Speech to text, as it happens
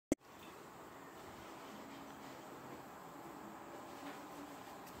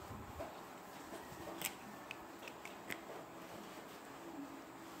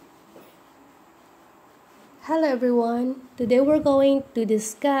Hello everyone. Today we're going to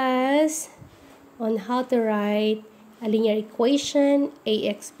discuss on how to write a linear equation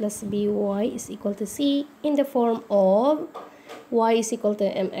ax plus by is equal to c in the form of y is equal to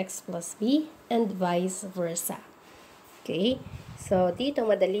mx plus b and vice versa. Okay? So dito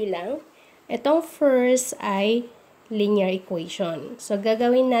madali lang. Itong first ay linear equation. So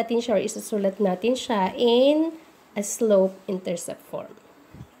gagawin natin siya or isusulat natin siya in a slope intercept form.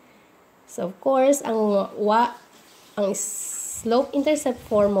 So, of course, ang slope intercept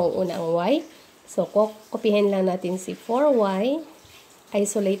form mo una ang y. So, kopihin lang natin si 4y.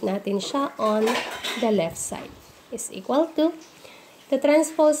 Isolate natin siya on the left side. Is equal to.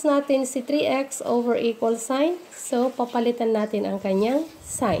 Transpose natin si 3x over equal sign. So, papalitan natin ang kanyang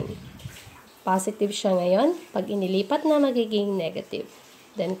sign. Positive siya ngayon. Pag inilipat na, magiging negative.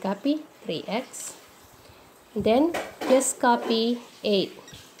 Then, copy 3x. And then, just copy 8.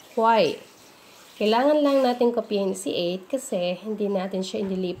 Why? Kailangan lang natin kopyahin si 8 kasi hindi natin siya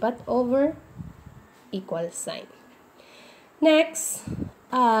inilipat over equal sign. Next,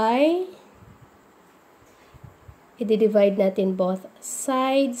 i-divide natin both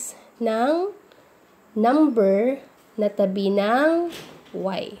sides ng number na tabi ng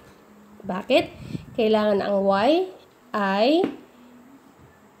y. Bakit? Kailangan ang y ay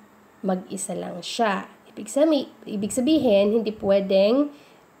mag-isa lang siya. Ibig sabihin, hindi pwedeng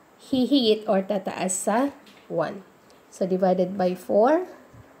hihigit or tataas sa 1. So, divided by 4,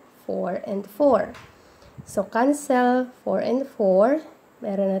 4 and 4. So, cancel 4 and 4.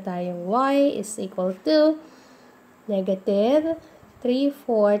 Meron na tayong y is equal to negative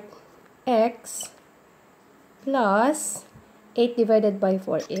 3/4 x plus 8 divided by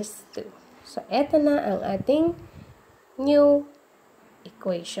 4 is 2. So, eto na ang ating new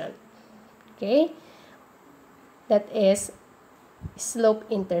equation. Okay? That is slope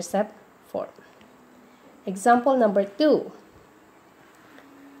intercept form. Example number 2.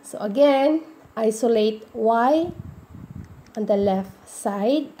 So again, isolate y on the left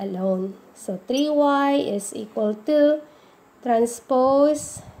side alone. So 3y is equal to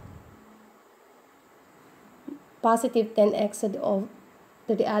transpose positive 10x to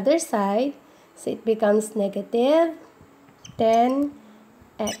the other side. So it becomes negative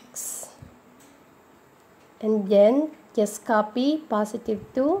 10x. And then just copy positive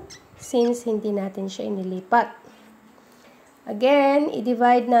 2 since hindi natin siya inilipat. Again,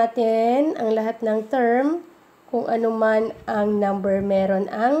 i-divide natin ang lahat ng term kung ano man ang number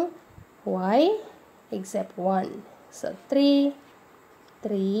meron ang y except 1. So, 3,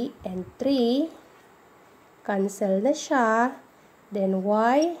 3, and 3. Cancel na siya. Then,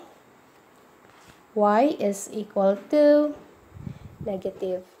 y is equal to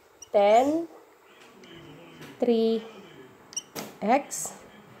negative 10, 3, x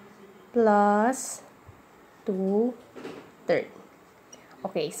plus 2/3.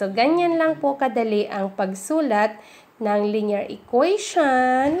 Okay, so ganyan lang po kadali ang pagsulat ng linear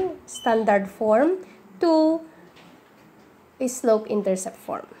equation standard form to a slope intercept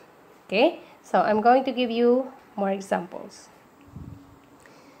form. Okay, so I'm going to give you more examples.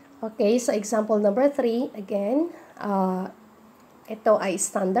 Okay, so example number 3, again, ito ay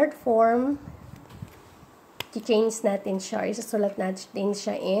standard form. I-change natin siya, isusulat natin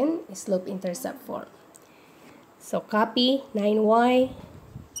siya in slope intercept form. So, copy 9y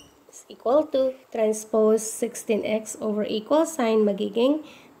is equal to transpose 16x over equal sign, magiging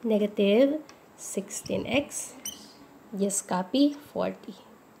negative 16x. Just copy 40.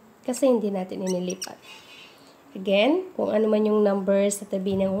 Kasi hindi natin inilipat. Again, kung ano man yung numbers sa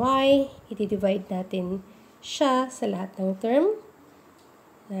tabi ng y, i-divide natin siya sa lahat ng term.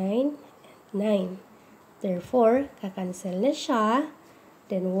 9 and 9. Therefore, kakancel na siya.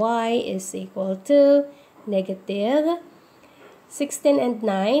 Then, y is equal to negative 16 and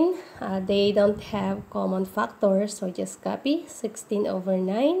 9. They don't have common factors. So, just copy 16 over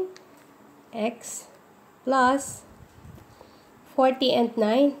 9 x plus 40 and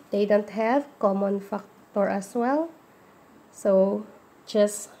 9. They don't have common factor as well. So,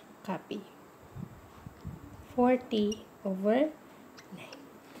 just copy 40 over 9.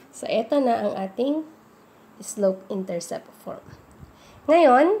 So, ito na ang ating slope intercept form.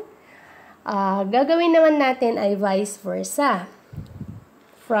 Ngayon, gagawin naman natin ay vice versa.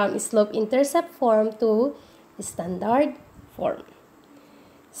 From slope intercept form to standard form.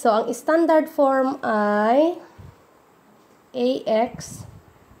 So, ang standard form ay ax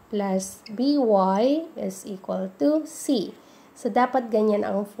plus by is equal to c. So, dapat ganyan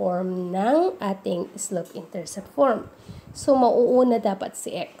ang form ng ating slope intercept form. So, mauuna dapat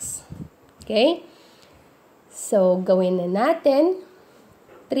si x. Okay? So, gawin na natin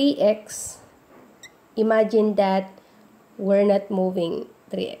 3x imagine that we're not moving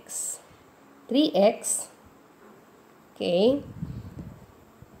 3x. 3x, okay,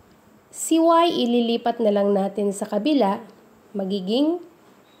 si y ililipat na lang natin sa kabila, magiging,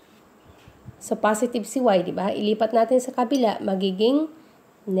 so positive si y, di ba? Ilipat natin sa kabila, magiging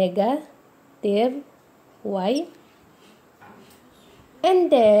negative y. And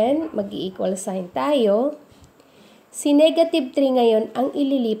then, mag-equal sign tayo. Si negative 3 ngayon ang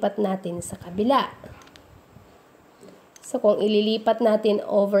ililipat natin sa kabila. So, kung ililipat natin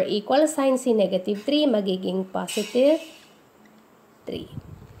over equal sign si negative 3, magiging positive 3.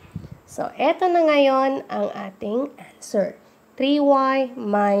 So, eto na ngayon ang ating answer. 3x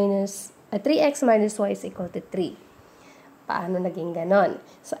minus y is equal to 3. Paano naging ganon?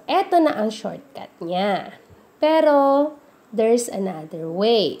 So, eto na ang shortcut niya. Pero, there's another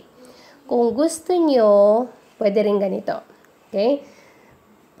way. Kung gusto nyo, pwede rin ganito. Okay?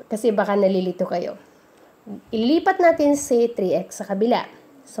 Kasi baka nalilito kayo. Ilipat natin si 3x sa kabila.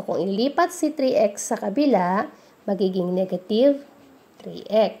 So, kung ilipat si 3x sa kabila, magiging negative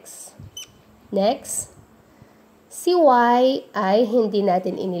 3x. Next, si y ay hindi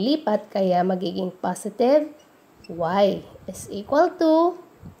natin inilipat, kaya magiging positive y is equal to,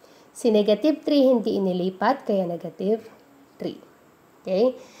 si negative 3 hindi inilipat, kaya negative 3.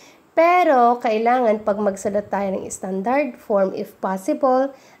 Okay? Pero, kailangan pag magsulat tayo ng standard form, if possible,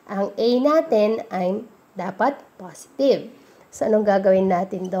 ang a natin ay dapat positive. So, anong gagawin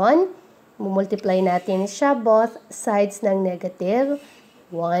natin doon? Mumultiply natin siya both sides ng negative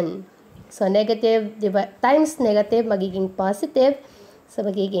 1. So, negative times negative magiging positive. So,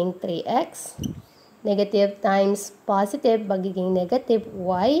 magiging 3x. Negative times positive magiging negative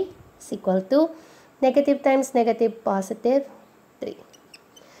y is equal to negative times negative positive 3.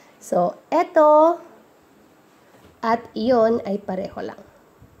 So, eto at iyon ay pareho lang.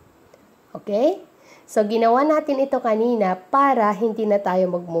 Okay? So, ginawa natin ito kanina para hindi na tayo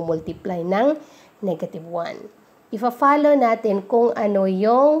magmumultiply ng negative 1. Ifa-follow natin kung ano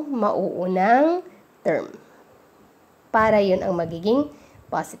yung mauunang term. Para yun ang magiging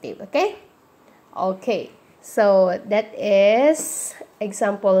positive. Okay? Okay. So, that is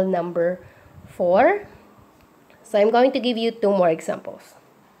example number 4. So, I'm going to give you 2 more examples.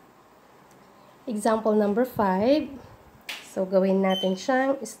 Example number 5. So, gawin natin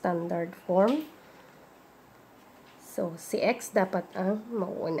siyang standard form. So, si x dapat ang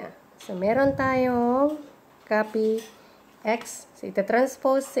mauuna. So, meron tayong copy x. So,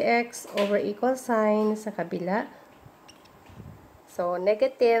 ita-transpose si x over equal sign sa kabila. So,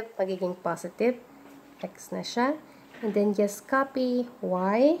 negative, magiging positive. X na siya. And then, just copy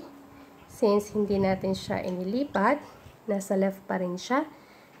y. Since hindi natin siya inilipat, nasa left pa rin siya,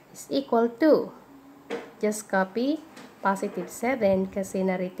 is equal to, just copy positive 7 kasi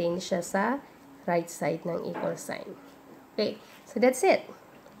na-retain siya sa right side ng equal sign. Okay, so that's it.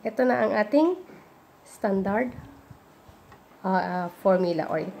 Ito na ang ating standard formula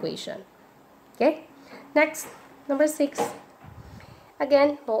or equation. Okay, next, number 6.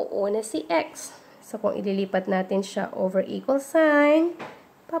 Again, mauuna si x. So, kung ililipat natin siya over equal sign,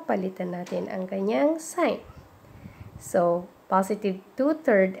 papalitan natin ang kanyang sign. So, positive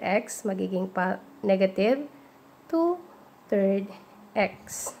 2/3 x magiging negative 2/3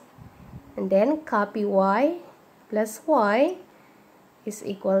 x. And then, copy y plus y is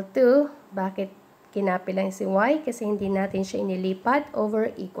equal to, bakit kinapi lang si y? Kasi hindi natin siya inilipat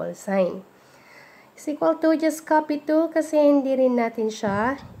over equal sign. Is equal to, just copy 2 kasi hindi rin natin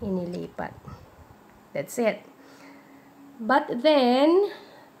siya inilipat. That's it. But then,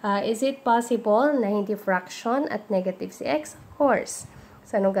 is it possible na hindi fraction at negative si x? Of course.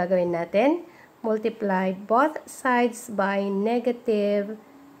 So, anong gagawin natin? Multiply both sides by negative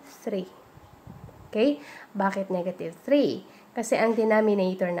 3. Okay? Bakit negative 3? Kasi ang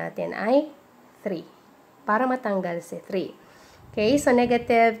denominator natin ay 3. Para matanggal si 3. Okay? So,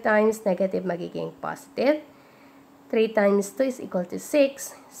 negative times negative magiging positive. 3 times 2 is equal to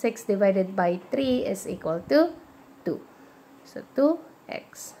 6. 6 divided by 3 is equal to 2. So,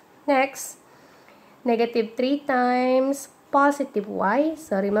 2x. Next, negative 3 times positive y.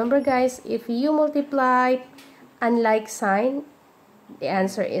 So, remember guys, if you multiply unlike sign, the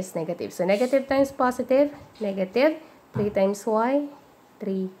answer is negative. So, negative times positive, negative. 3 times y,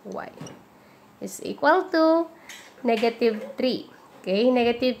 3y. Is equal to negative 3. Okay,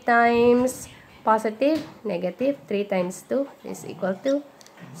 negative times positive, negative. 3 times 2 is equal to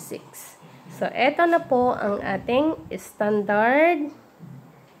 6. So, eto na po ang ating standard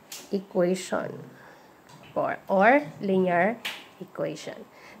equation or linear equation.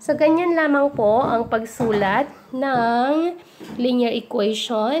 So, ganyan lamang po ang pagsulat ng linear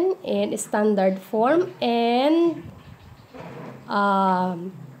equation in standard form and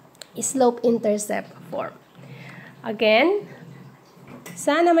slope intercept form. Again,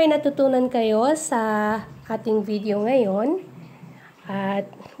 sana may natutunan kayo sa ating video ngayon. At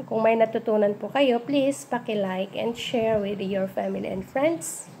kung may natutunan po kayo, please paki-like and share with your family and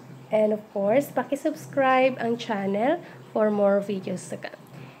friends. And of course, paki-subscribe ang channel for more videos to come.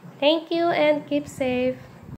 Thank you and keep safe.